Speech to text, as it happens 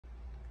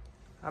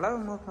Hello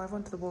and welcome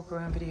everyone to the walk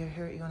around video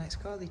here at your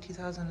next car, the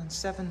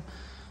 2007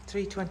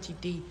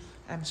 320D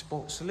M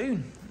Sport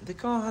Saloon. The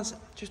car has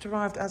just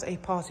arrived as a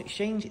part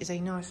exchange. It's a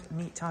nice,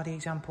 neat, tidy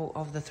example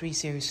of the 3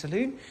 Series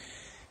Saloon.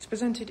 It's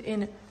presented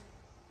in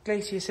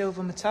Glacier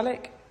Silver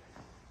Metallic.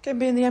 Again,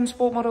 being the M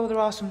Sport model, there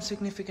are some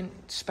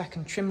significant spec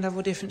and trim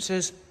level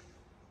differences.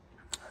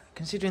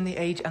 Considering the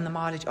age and the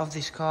mileage of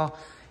this car,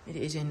 it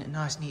is in a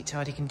nice, neat,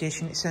 tidy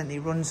condition. It certainly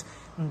runs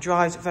and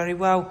drives very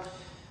well.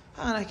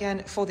 And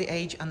again, for the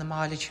age and the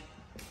mileage,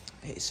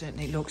 it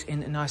certainly looks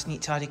in a nice,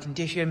 neat, tidy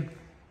condition.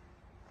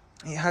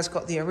 It has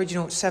got the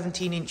original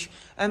 17-inch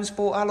M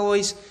Sport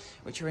alloys,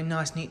 which are in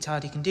nice, neat,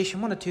 tidy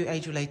condition. 1 or 2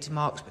 age-related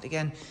marks, but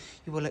again,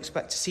 you will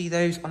expect to see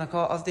those on a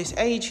car of this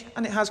age.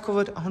 And it has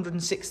covered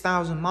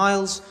 106,000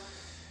 miles.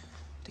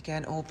 But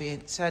again, all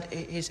being said,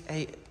 it is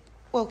a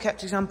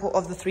well-kept example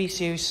of the 3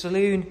 Series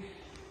Saloon.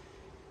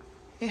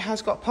 It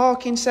has got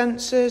parking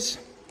sensors,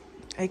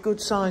 a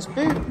good-sized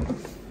boot.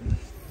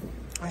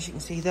 As you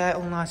can see there,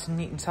 all nice and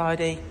neat and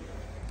tidy.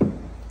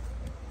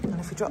 And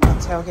if we drop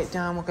that tailgate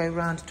down, we'll go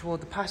round toward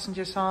the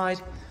passenger side,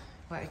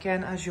 where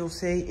again, as you'll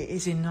see, it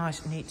is in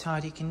nice, neat,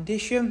 tidy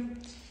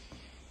condition.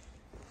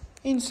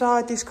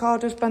 Inside, this car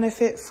does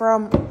benefit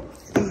from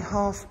the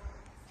half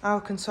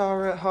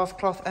Alcantara, half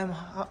cloth M,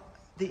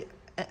 the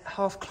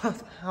half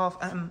cloth, half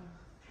M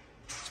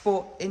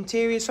Sport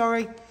interior,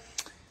 sorry.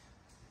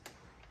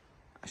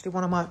 Actually,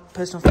 one of my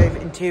personal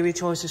favourite interior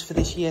choices for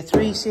this year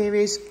 3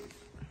 Series.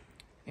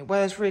 It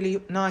wears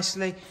really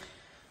nicely,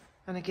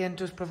 and again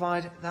does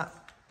provide that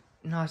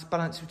nice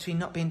balance between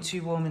not being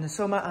too warm in the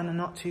summer and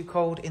not too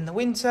cold in the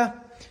winter.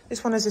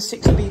 This one is a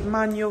 6-speed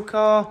manual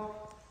car.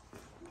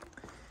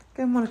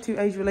 Again, 1 or 2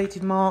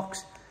 age-related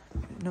marks.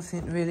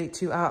 Nothing really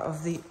too out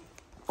of the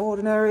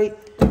ordinary.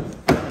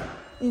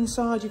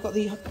 Inside, you've got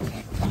the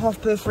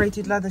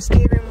half-perforated leather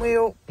steering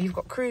wheel. You've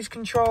got cruise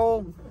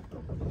control.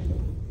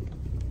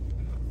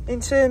 In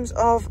terms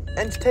of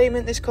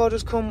entertainment, this car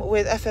does come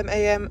with FM,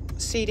 AM,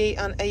 CD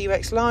and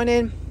AUX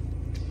lining.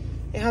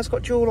 It has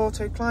got dual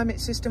auto climate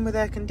system with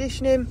air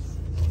conditioning.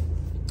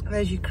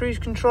 There's your cruise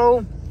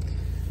control.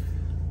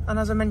 And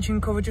as I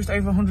mentioned, covered just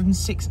over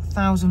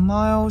 106,000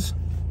 miles.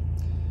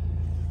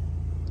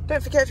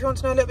 Don't forget, if you want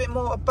to know a little bit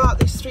more about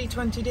this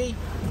 320D,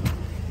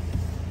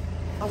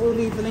 I will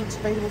leave the links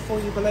available for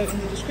you below in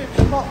the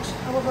description box.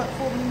 However,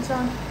 for the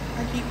meantime,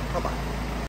 thank you, bye-bye.